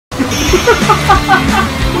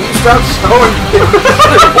Will you stop showing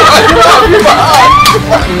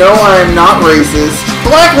No, I am not racist.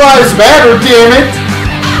 Black Lives Matter, damn it!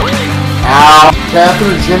 Ow.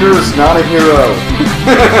 Catherine Jenner is not a hero.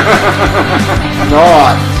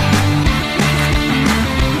 Not.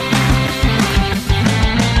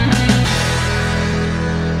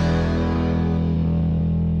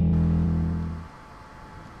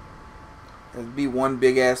 That'd be one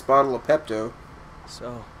big ass bottle of Pepto.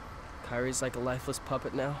 So, Kyrie's like a lifeless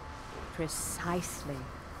puppet now? Precisely.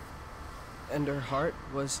 And her heart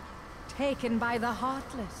was... Taken by the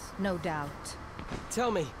heartless, no doubt.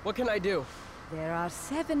 Tell me, what can I do? There are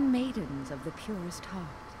 7 maidens of the purest heart.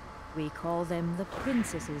 We call them the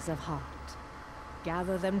princesses of heart.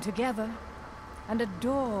 Gather them together, and a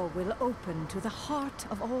door will open to the heart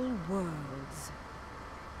of all worlds.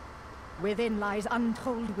 Within lies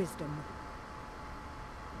untold wisdom.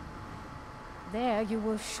 There you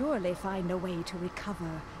will surely find a way to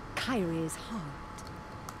recover Kyrie's heart.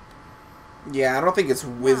 Yeah, I don't think it's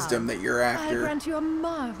wisdom that you're I after. grant you a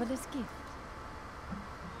marvelous gift.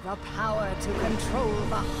 The power to control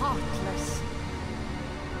the heartless.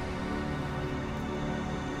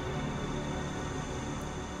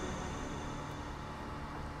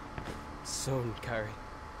 Soon, Kyrie.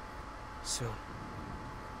 Soon.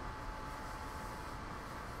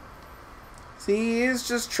 See, he is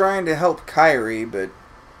just trying to help Kyrie, but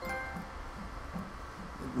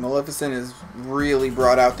Maleficent has really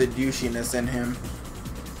brought out the douchiness in him.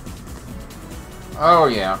 Oh,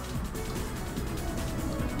 yeah.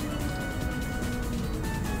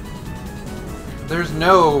 There's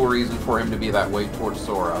no reason for him to be that way towards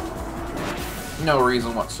Sora. No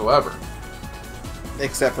reason whatsoever.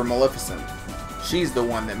 Except for Maleficent. She's the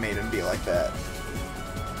one that made him be like that.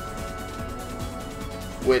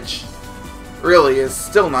 Which really is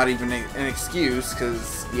still not even an excuse,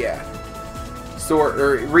 because, yeah.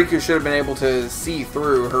 Riku should have been able to see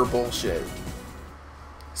through her bullshit.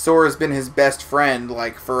 Sora's been his best friend,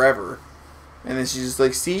 like, forever. And then she's just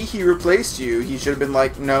like, see, he replaced you. He should have been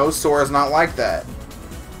like, no, Sora's not like that.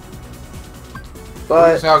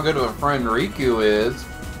 But That's how good of a friend Riku is.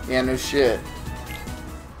 yeah, no shit.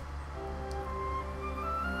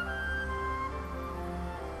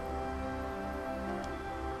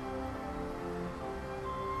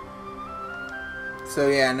 So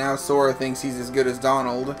yeah, now Sora thinks he's as good as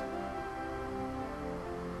Donald.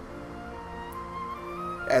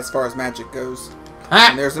 As far as magic goes.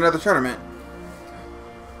 And there's another tournament.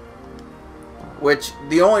 Which,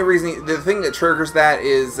 the only reason, the thing that triggers that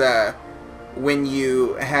is when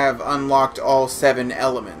you have unlocked all 7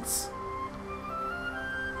 elements.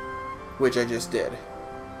 Which I just did.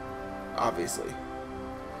 Obviously.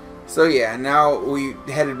 So yeah, now we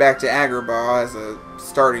headed back to Agrabah as a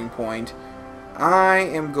starting point. I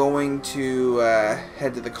am going to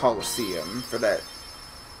head to the Colosseum for that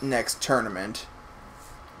next tournament.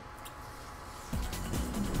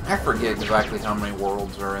 I forget exactly how many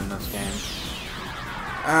worlds are in this game.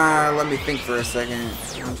 Let me think for a second.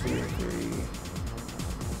 1, 2,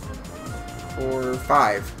 3, 4,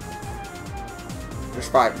 5. There's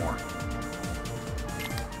 5 more.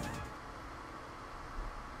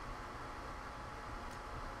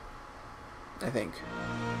 I think.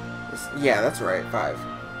 Yeah, that's right. 5.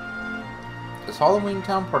 Is Halloween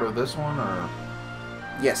Town part of this one, or...?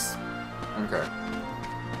 Yes. Okay.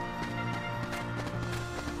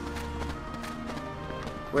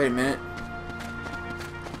 Wait a minute.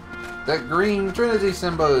 That green Trinity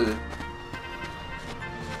symbol!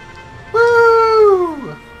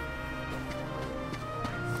 Woo!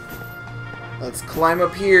 Let's climb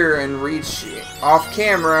up here and reach off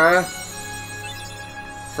camera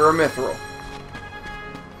for a mithril.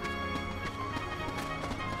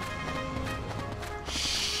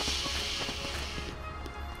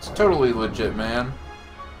 It's totally legit, man.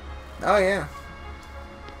 Oh yeah.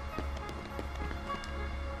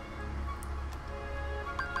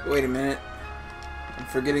 Wait a minute. I'm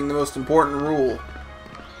forgetting the most important rule.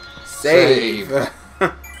 Save.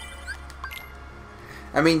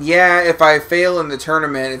 I mean, yeah, if I fail in the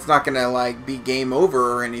tournament, it's not gonna, like, be game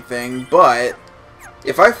over or anything, but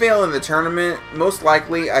if I fail in the tournament, most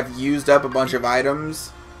likely I've used up a bunch of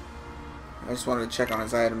items. I just wanted to check on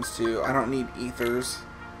his items, too. I don't need ethers.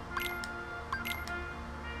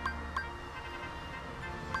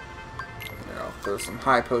 I'll throw some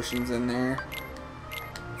high potions in there.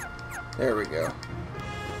 There we go.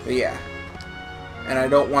 But yeah. And I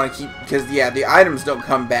don't want to keep... Because, yeah, the items don't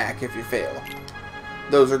come back if you fail.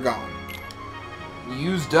 Those are gone.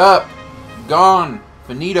 Used up. Gone.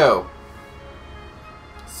 Finito.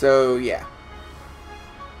 So, yeah.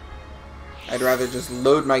 I'd rather just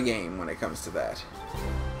load my game when it comes to that.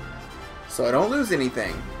 So I don't lose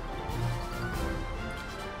anything.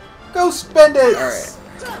 Go spend it! Alright.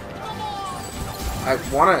 I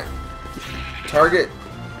want to target...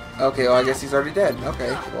 Okay, well I guess he's already dead.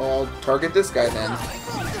 Okay, well I'll target this guy then.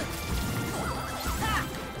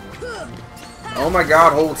 Oh my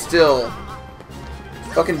god, hold still.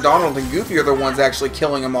 Fucking Donald and Goofy are the ones actually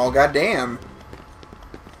killing them all, goddamn.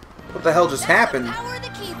 What the hell just happened?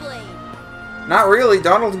 Not really,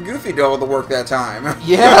 Donald and Goofy did all the work that time.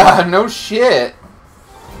 Yeah, no shit.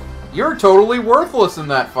 You're totally worthless in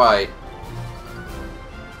that fight.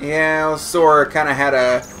 Yeah, Sora kind of had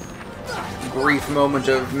a brief moment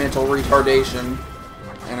of mental retardation,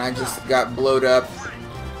 and I just got blowed up.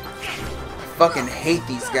 I fucking hate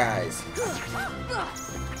these guys.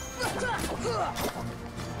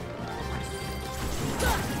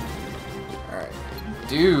 Alright.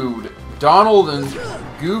 Dude, Donald and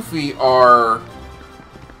Goofy are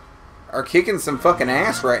kicking some fucking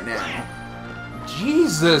ass right now.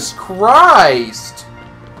 Jesus Christ!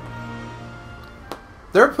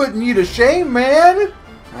 They're putting you to shame, man!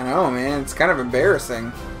 I know, man. It's kind of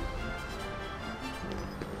embarrassing.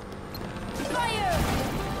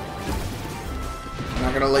 I'm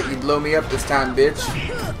not gonna let you blow me up this time, bitch.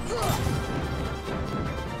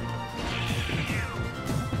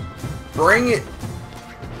 Bring it!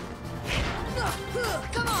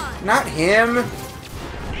 Not him!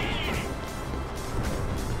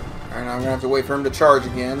 Alright, now I'm gonna have to wait for him to charge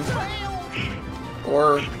again.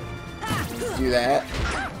 Or do that.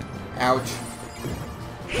 Ouch.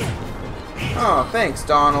 Oh, thanks,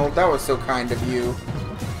 Donald. That was so kind of you.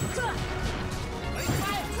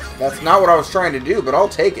 That's not what I was trying to do, but I'll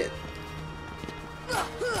take it.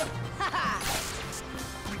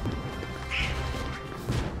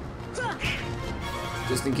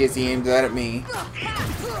 Just in case he aimed that at me.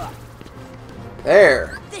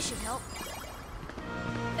 There. This should help.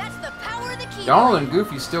 That's the power of the key. Donald and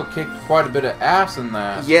Goofy still kicked quite a bit of ass in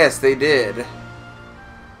that. Yes, they did.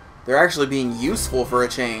 They're actually being useful for a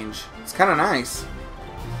change. It's kind of nice.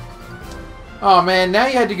 Oh man, now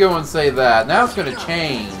you had to go and say that. Now it's gonna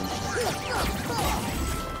change.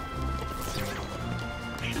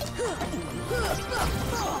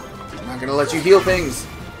 I'm not gonna let you heal things.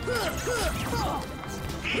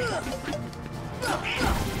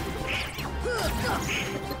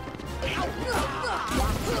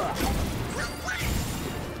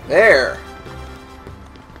 There.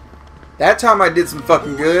 That time I did some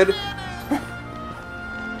fucking good.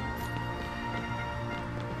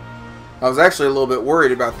 I was actually a little bit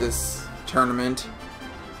worried about this tournament.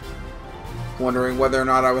 Wondering whether or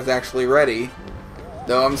not I was actually ready.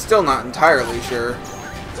 Though I'm still not entirely sure.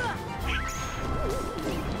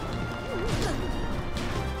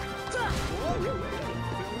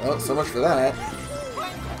 Well, so much for that.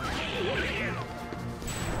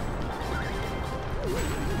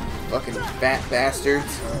 Fucking fat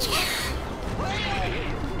bastards.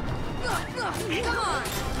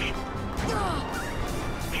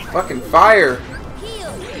 Fucking fire!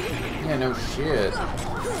 Yeah, no shit.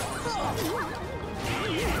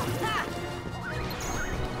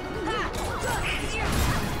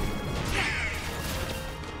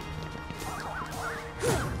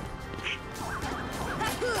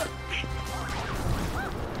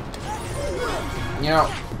 You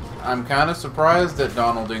know, I'm kind of surprised at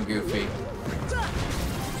Donald and Goofy.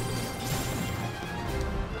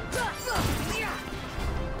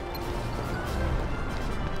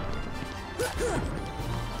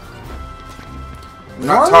 I'm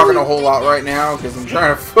not talking a whole lot right now because I'm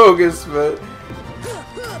trying to focus, but...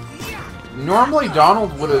 Normally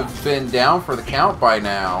Donald would have been down for the count by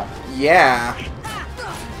now. Yeah.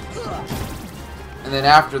 And then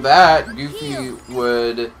after that, Goofy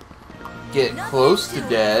would get close to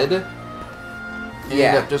dead. And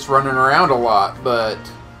end up just running around a lot, but...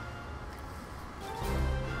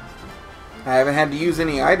 I haven't had to use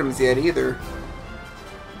any items yet either.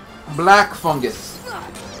 Black fungus.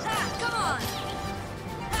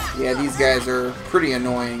 Yeah, these guys are pretty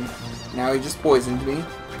annoying. Now he just poisoned me.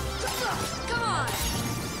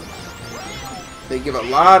 They give a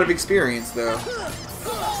lot of experience, though.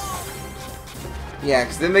 Yeah,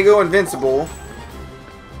 because then they go invincible.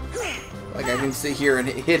 Like, I can sit here and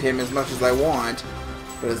hit him as much as I want.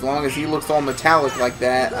 But as long as he looks all metallic like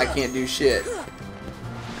that, I can't do shit.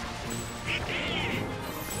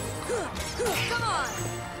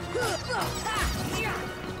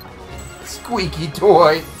 Squeaky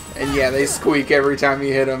toy. And yeah, they squeak every time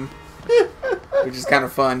you hit them. Which is kind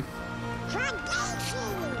of fun.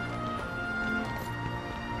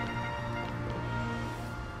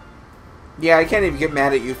 Yeah, I can't even get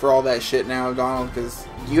mad at you for all that shit now, Donald, because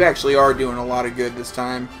you actually are doing a lot of good this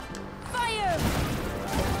time. Fire!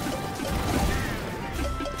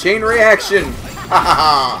 Chain reaction! Ha ha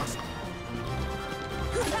ha!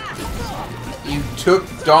 You took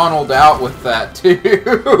Donald out with that, too.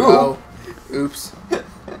 Oh. Oops.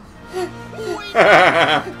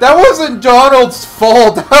 That wasn't Donald's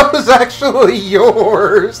fault. That was actually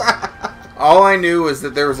yours. All I knew was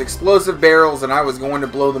that there was explosive barrels and I was going to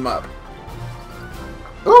blow them up.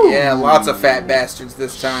 Ooh. Yeah, lots of fat bastards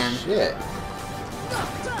this time. Shit.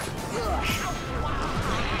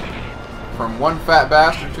 From one fat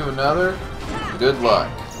bastard to another, good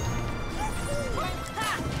luck.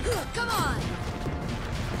 Come on!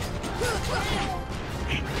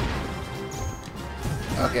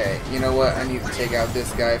 Okay, you know what? I need to take out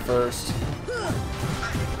this guy first.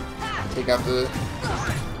 Take out the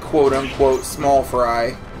quote-unquote small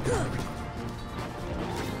fry.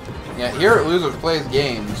 Yeah, here at Losers Plays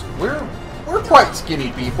Games, we're quite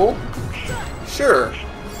skinny people. Sure.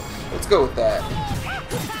 Let's go with that.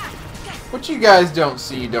 What you guys don't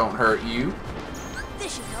see don't hurt you.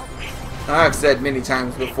 This should help. I've said many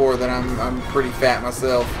times before that I'm pretty fat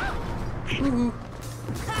myself.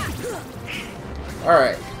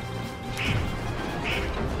 Alright.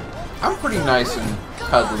 I'm pretty nice and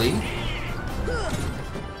cuddly.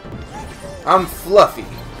 I'm fluffy.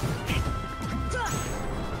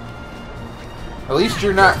 At least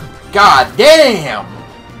you're not goddamn.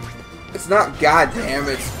 It's not goddamn,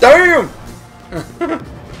 it's damn!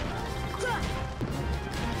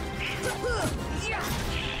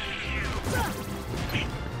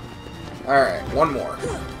 Alright, one more.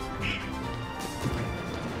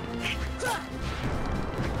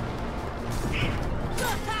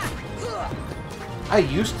 I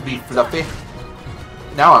used to be fluffy.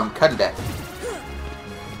 Now I'm cuddly.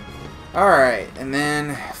 Alright, and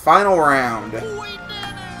then final round.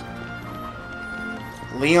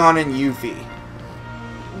 Leon and Yuffie.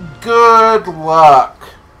 Good luck.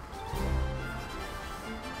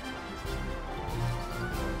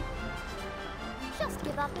 Just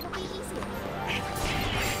give up, it'll be easier.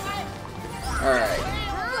 Alright.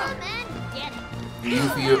 Come and get it.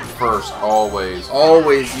 Yuffie at first, always.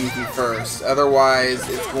 Always Yuffie first. Otherwise,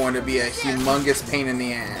 it's going to be a humongous pain in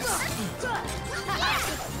the ass.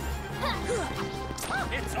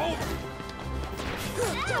 It's over.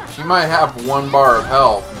 She might have 1 bar of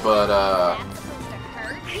health, but That's supposed to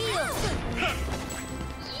hurt. Heal.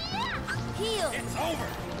 Heal. It's over.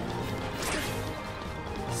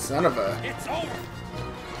 Son of a... It's over.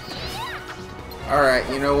 Alright,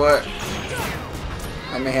 you know what?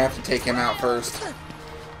 I may have to take him out first.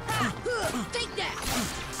 Take that.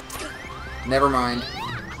 Never mind.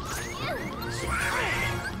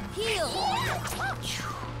 Heal.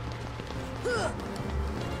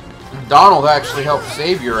 Donald actually helped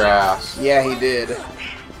save your ass. Yeah, he did.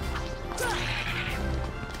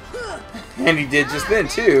 And he did just then,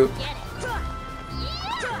 too.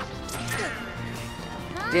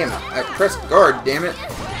 Damn it. I pressed guard, damn it.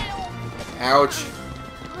 Ouch.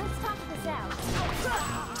 Let's talk this out.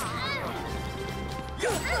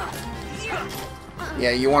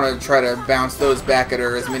 Yeah, you want to try to bounce those back at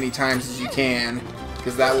her as many times as you can,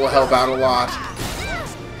 because that will help out a lot.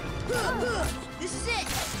 This is it.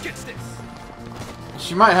 Get this.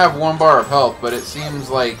 She might have 1 bar of health, but it seems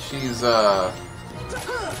like she's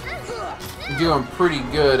doing pretty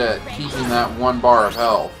good at keeping that 1 bar of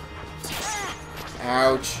health.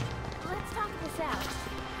 Ouch. Let's talk this out.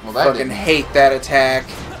 Well, that Fucking didn't. hate that attack.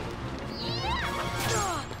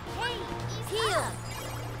 Hey, heal.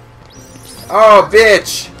 Oh,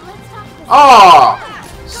 bitch! Let's talk this Aw!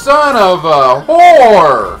 Son of a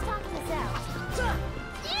whore!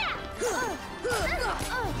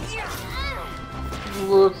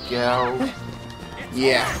 Look out.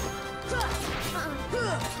 Yeah.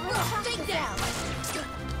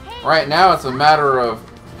 Right now it's a matter of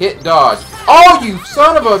hit dodge. Oh, you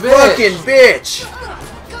son of a bitch! Fucking bitch!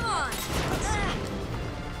 Come on.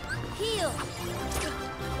 Heal.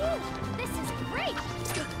 This is great.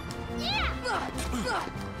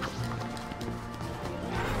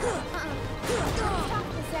 Talk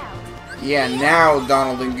this out. Yeah, now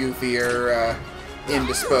Donald and Goofy are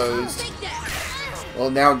indisposed. Well,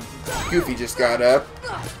 now Goofy just got up.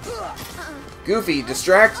 Goofy,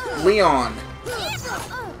 distract Leon.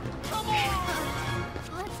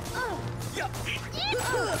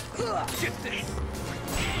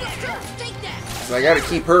 So I gotta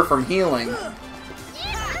keep her from healing.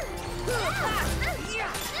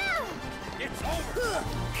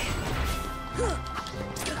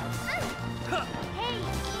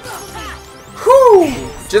 Whew!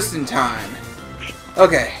 Just in time.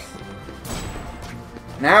 Okay.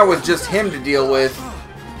 Now with just him to deal with,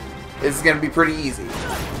 it's going to be pretty easy.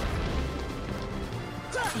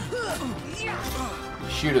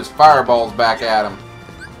 Shoot his fireballs back at him.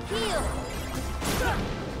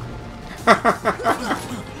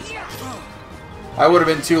 I would have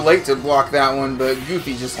been too late to block that one, but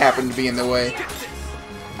Goofy just happened to be in the way.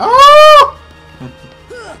 Oh!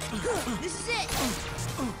 This is it.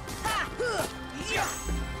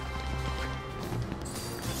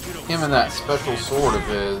 Him and that special sword of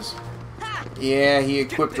his. Yeah, he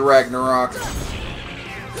equipped Ragnarok.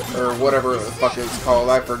 Or whatever the fuck it's called.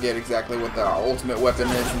 I forget exactly what the ultimate weapon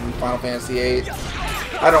is in Final Fantasy VIII.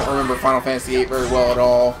 I don't remember Final Fantasy VIII very well at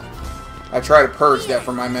all. I try to purge that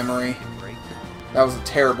from my memory. That was a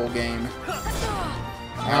terrible game.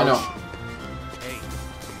 I know. Hey,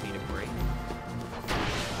 need a break?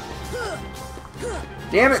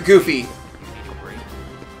 Damn it, Goofy! Need a break?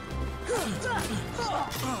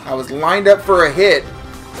 I was lined up for a hit,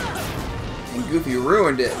 and Goofy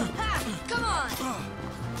ruined it. Come on.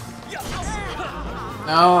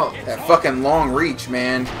 No. That fucking long reach,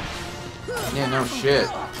 man. Yeah, no shit.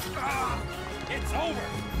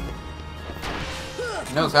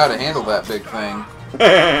 He knows how to handle that big thing.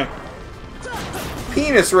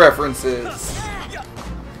 Penis references.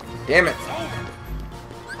 Damn it.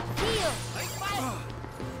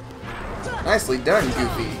 Nicely done,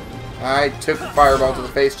 Goofy. I took a fireball to the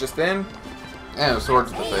face just then. And a sword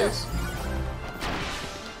to the face.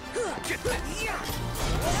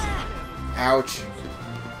 Ouch.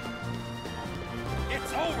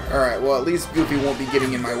 Alright, well at least Goofy won't be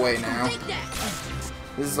getting in my way now.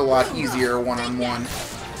 This is a lot easier one-on-one.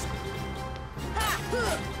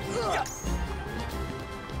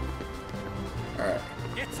 Alright.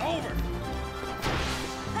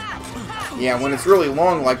 Yeah, when it's really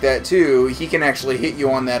long like that too, he can actually hit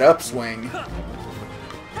you on that upswing.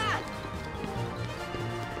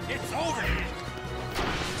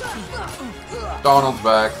 Donald's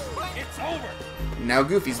back. Now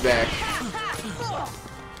Goofy's back.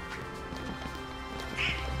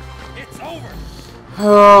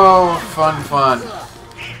 Oh, fun.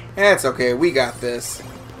 That's okay, we got this.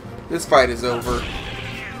 This fight is over.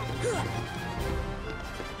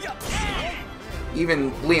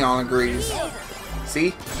 Even Leon agrees.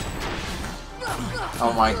 See?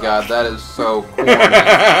 Oh my god, that is so corny.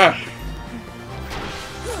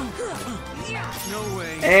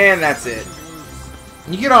 And that's it.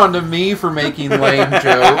 You get on to me for making lame jokes.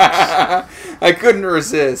 I couldn't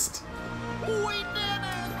resist.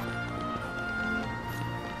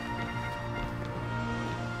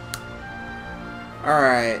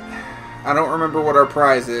 Alright. I don't remember what our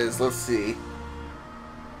prize is. Let's see.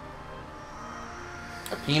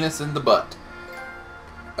 A penis in the butt.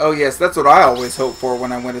 Oh yes, that's what I always hope for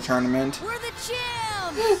when I win a tournament. We're the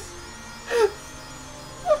champs.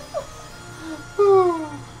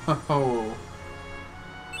 Oh.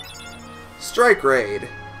 Strike Raid.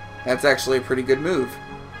 That's actually a pretty good move.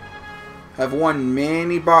 I've won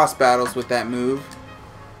many boss battles with that move.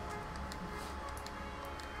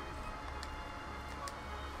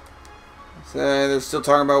 So they're still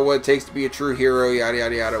talking about what it takes to be a true hero, yada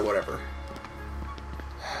yada yada, whatever.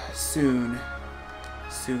 Soon.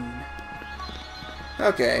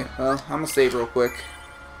 Okay, well, I'm gonna save real quick.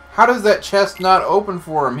 How does that chest not open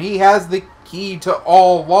for him? He has the key to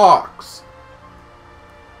all locks.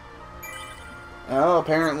 Oh,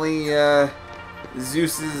 apparently,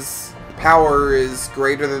 Zeus's power is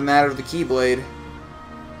greater than that of the Keyblade.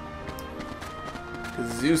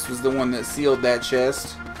 Because Zeus was the one that sealed that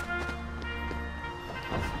chest.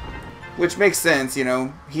 Which makes sense, you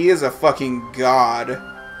know. He is a fucking god.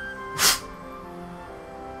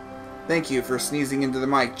 Thank you for sneezing into the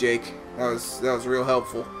mic, Jake. That was real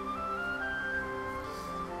helpful.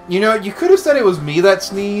 You know, you could have said it was me that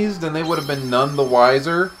sneezed, and they would have been none the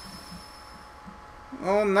wiser.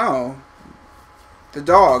 Oh no. The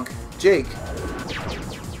dog, Jake.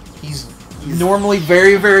 He's normally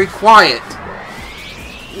very, very quiet.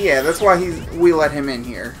 Yeah, that's why we let him in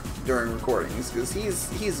here during recordings, because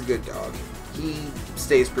he's a good dog. He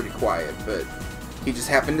stays pretty quiet, but he just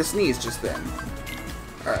happened to sneeze just then.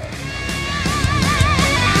 Alright.